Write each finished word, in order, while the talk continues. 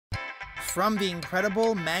From the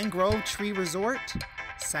incredible Mangrove Tree Resort,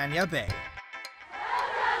 Sanya Bay.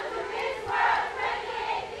 Welcome to Miss World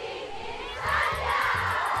 2018 in Sanya!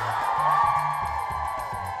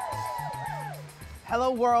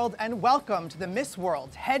 Hello world and welcome to the Miss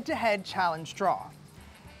World Head-to-Head Challenge Draw.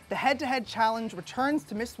 The Head-to-Head Challenge returns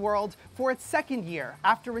to Miss World for its second year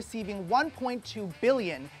after receiving 1.2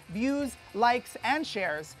 billion views, likes, and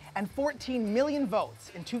shares and 14 million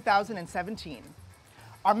votes in 2017.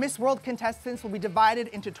 Our Miss World contestants will be divided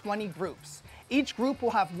into 20 groups. Each group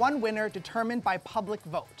will have one winner determined by public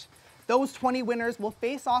vote. Those 20 winners will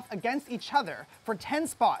face off against each other for 10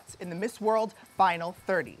 spots in the Miss World Final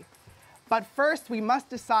 30. But first, we must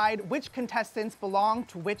decide which contestants belong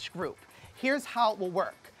to which group. Here's how it will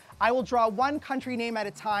work. I will draw one country name at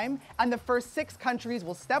a time, and the first 6 countries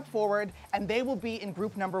will step forward, and they will be in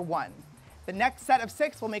group number 1. The next set of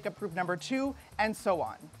 6 will make up group number 2, and so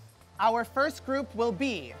on. Our first group will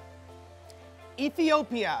be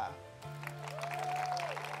Ethiopia,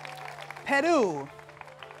 Peru,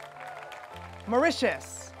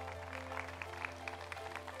 Mauritius,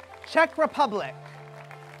 Czech Republic,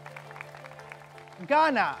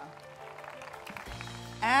 Ghana,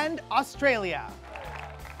 and Australia.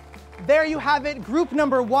 There you have it, group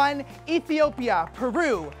number 1, Ethiopia,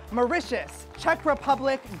 Peru, Mauritius, Czech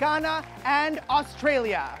Republic, Ghana, and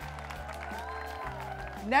Australia.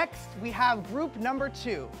 Next, we have group number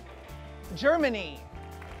 2, Germany,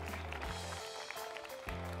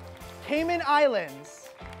 Cayman Islands,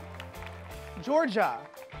 Georgia,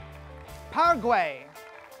 Paraguay,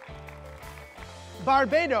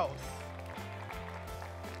 Barbados,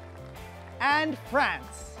 and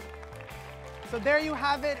France. So there you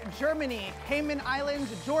have it, Germany, Cayman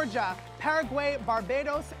Islands, Georgia, Paraguay,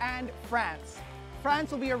 Barbados, and France.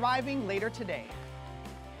 France will be arriving later today.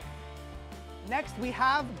 Next, we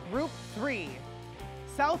have Group 3,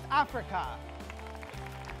 South Africa,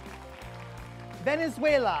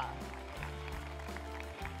 Venezuela,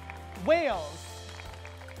 Wales,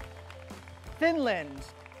 Finland,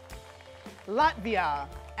 Latvia,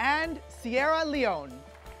 and Sierra Leone.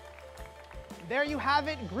 There you have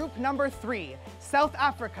it, group number 3, South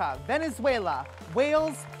Africa, Venezuela,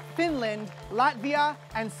 Wales, Finland, Latvia,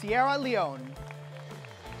 and Sierra Leone.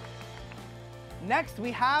 Next, we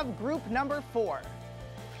have group number 4,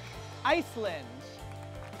 Iceland,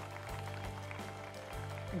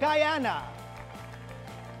 Guyana,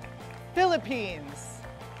 Philippines,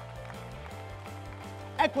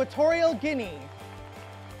 Equatorial Guinea,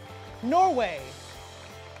 Norway,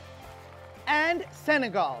 and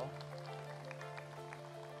Senegal.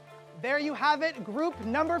 There you have it, group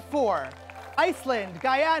number 4, Iceland,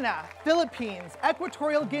 Guyana, Philippines,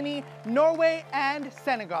 Equatorial Guinea, Norway, and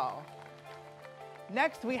Senegal.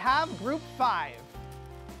 Next, we have group 5,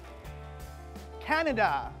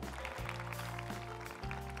 Canada,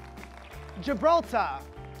 Gibraltar,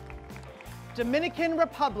 Dominican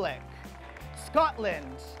Republic,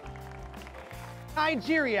 Scotland,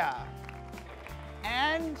 Nigeria,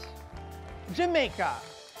 and Jamaica.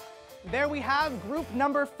 There we have group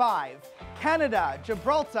number 5, Canada,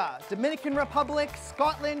 Gibraltar, Dominican Republic,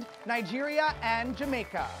 Scotland, Nigeria, and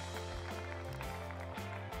Jamaica.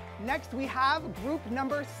 Next, we have group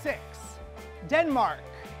number 6, Denmark,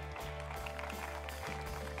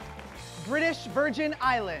 British Virgin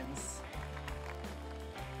Islands,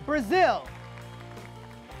 Brazil,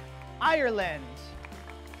 Ireland,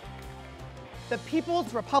 the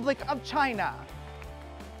People's Republic of China,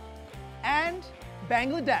 and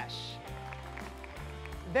Bangladesh.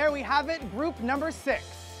 There we have it, group number 6,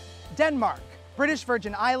 Denmark, British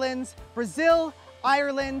Virgin Islands, Brazil,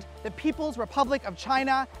 Ireland, the People's Republic of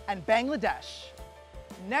China, and Bangladesh.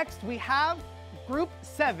 Next, we have group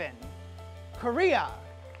 7, Korea,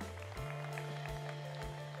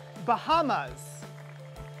 Bahamas,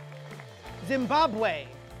 Zimbabwe,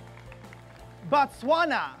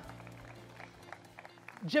 Botswana,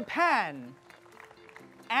 Japan,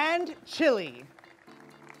 and Chile.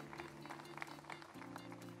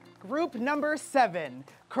 Group number 7,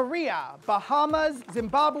 Korea, Bahamas,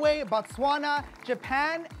 Zimbabwe, Botswana,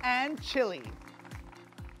 Japan, and Chile.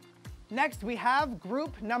 Next, we have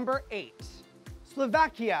group number 8,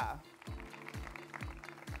 Slovakia,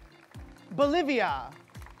 Bolivia,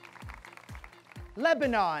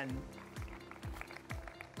 Lebanon,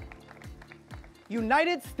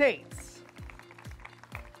 United States,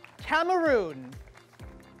 Cameroon,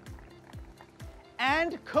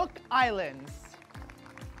 and Cook Islands.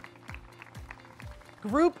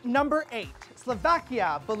 Group number 8,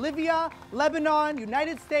 Slovakia, Bolivia, Lebanon,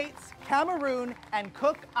 United States, Cameroon, and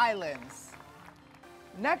Cook Islands.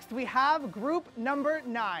 Next, we have group number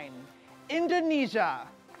 9, Indonesia,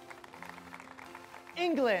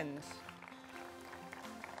 England,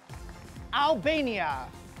 Albania,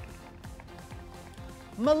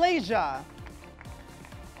 Malaysia,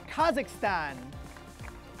 Kazakhstan,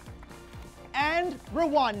 and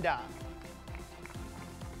Rwanda.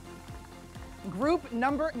 Group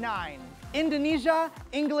number 9, Indonesia,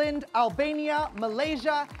 England, Albania,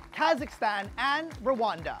 Malaysia, Kazakhstan, and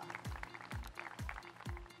Rwanda.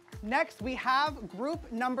 Next, we have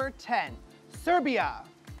group number 10, Serbia,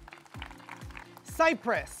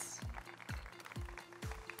 Cyprus,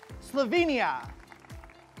 Slovenia,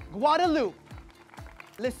 Guadeloupe,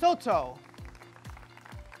 Lesotho,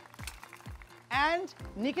 and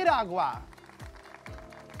Nicaragua.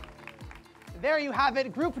 There you have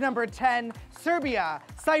it, group number 10, Serbia,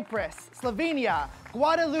 Cyprus, Slovenia,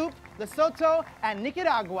 Guadeloupe, Lesotho, and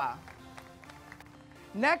Nicaragua.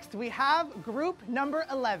 Next, we have group number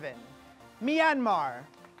 11, Myanmar,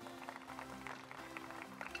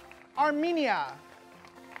 Armenia,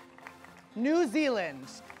 New Zealand,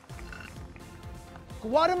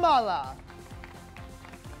 Guatemala,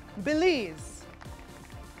 Belize,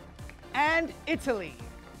 and Italy.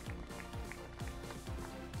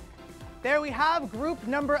 There we have group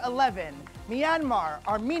number 11, Myanmar,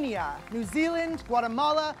 Armenia, New Zealand,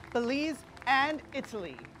 Guatemala, Belize, and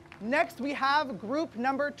Italy. Next we have group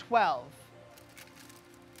number 12,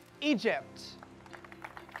 Egypt,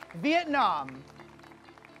 Vietnam,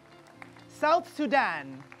 South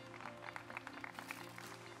Sudan,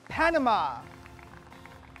 Panama,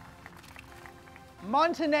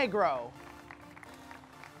 Montenegro,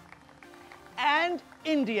 and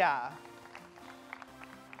India.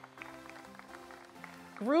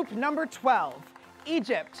 Group number 12,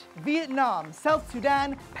 Egypt, Vietnam, South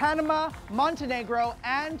Sudan, Panama, Montenegro,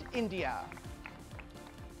 and India.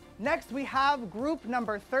 Next we have group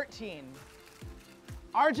number 13,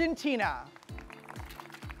 Argentina,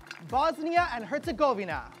 Bosnia and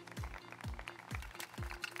Herzegovina,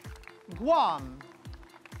 Guam,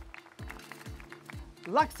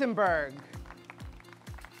 Luxembourg,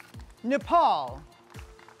 Nepal,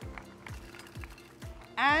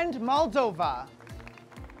 and Moldova.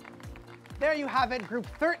 There you have it, group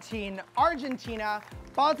 13, Argentina,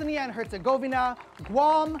 Bosnia and Herzegovina,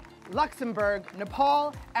 Guam, Luxembourg,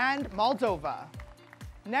 Nepal, and Moldova.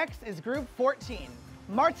 Next is group 14,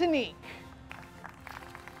 Martinique,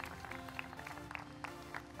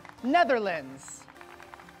 Netherlands,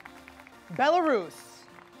 Belarus,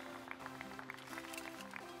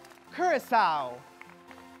 Curacao,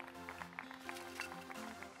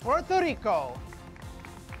 Puerto Rico,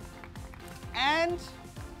 and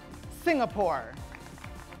Singapore.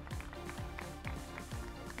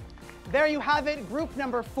 There you have it, group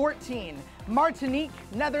number 14, Martinique,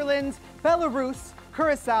 Netherlands, Belarus,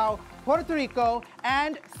 Curacao, Puerto Rico,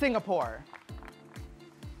 and Singapore.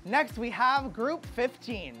 Next we have group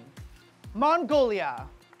 15, Mongolia,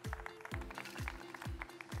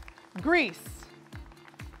 Greece,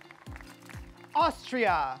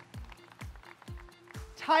 Austria,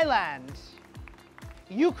 Thailand,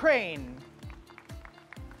 Ukraine,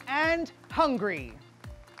 and Hungary.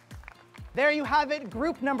 There you have it,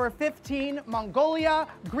 group number 15, Mongolia,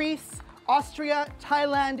 Greece, Austria,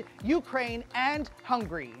 Thailand, Ukraine, and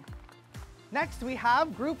Hungary. Next we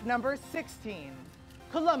have group number 16,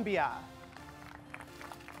 Colombia,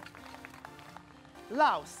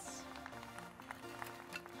 Laos,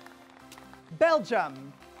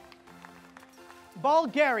 Belgium,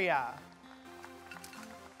 Bulgaria,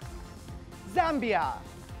 Zambia,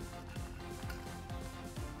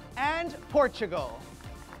 and Portugal.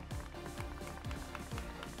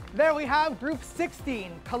 There we have group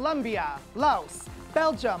 16, Colombia, Laos,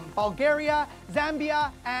 Belgium, Bulgaria,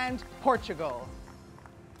 Zambia, and Portugal.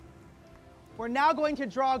 We're now going to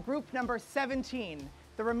draw group number 17.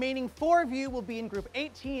 The remaining 4 of you will be in group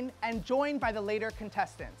 18 and joined by the later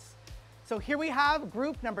contestants. So here we have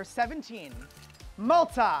group number 17,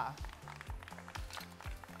 Malta,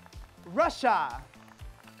 Russia,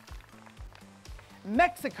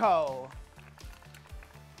 Mexico,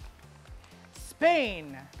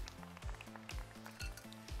 Spain,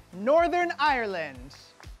 Northern Ireland,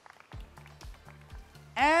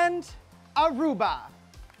 and Aruba.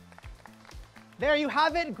 There you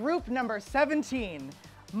have it, group number 17,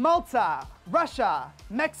 Malta, Russia,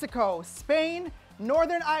 Mexico, Spain,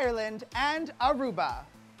 Northern Ireland, and Aruba.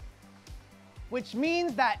 Which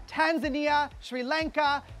means that Tanzania, Sri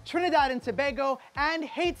Lanka, Trinidad and Tobago, and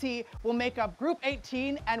Haiti will make up group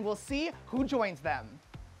 18, and we'll see who joins them.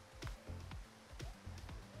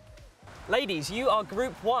 Ladies, you are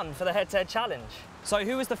group 1 for the head-to-head challenge. So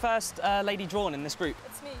who was the first lady drawn in this group?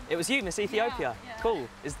 It's me. It was you, Miss Ethiopia. Yeah. Cool.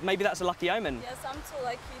 Maybe that's a lucky omen. Yes, I'm too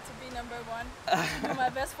lucky to be #1. Do my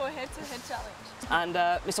best for head-to-head challenge.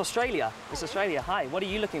 And Miss Australia. Miss Australia, hi. What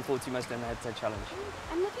are you looking forward to most in the head-to-head challenge?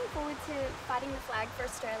 I'm looking forward to fighting the flag for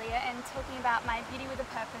Australia and talking about my beauty with a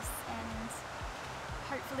purpose and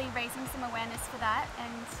hopefully raising some awareness for that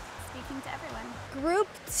and speaking to everyone. Group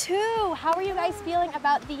 2, how are you guys feeling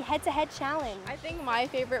about the head-to-head challenge? I think my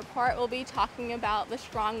favorite part will be talking about the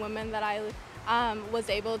strong women that I was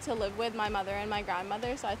able to live with, my mother and my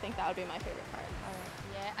grandmother, so I think that would be my favorite part.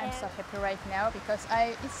 Yeah, I'm so happy right now because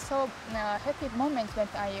it's so happy moment when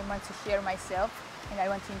I want to share myself and I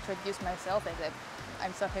want to introduce myself, and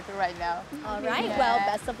I'm so happy right now. All right, well,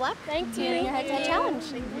 best of luck. Thank you. In your head-to-head challenge.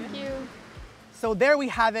 Thank you. So there we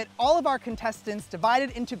have it, all of our contestants divided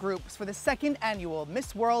into groups for the second annual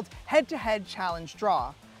Miss World Head-to-Head Challenge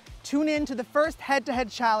draw. Tune in to the first head-to-head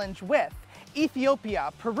challenge with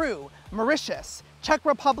Ethiopia, Peru, Mauritius, Czech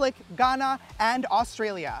Republic, Ghana, and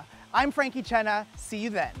Australia. I'm Frankie Chenna. See you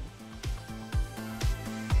then.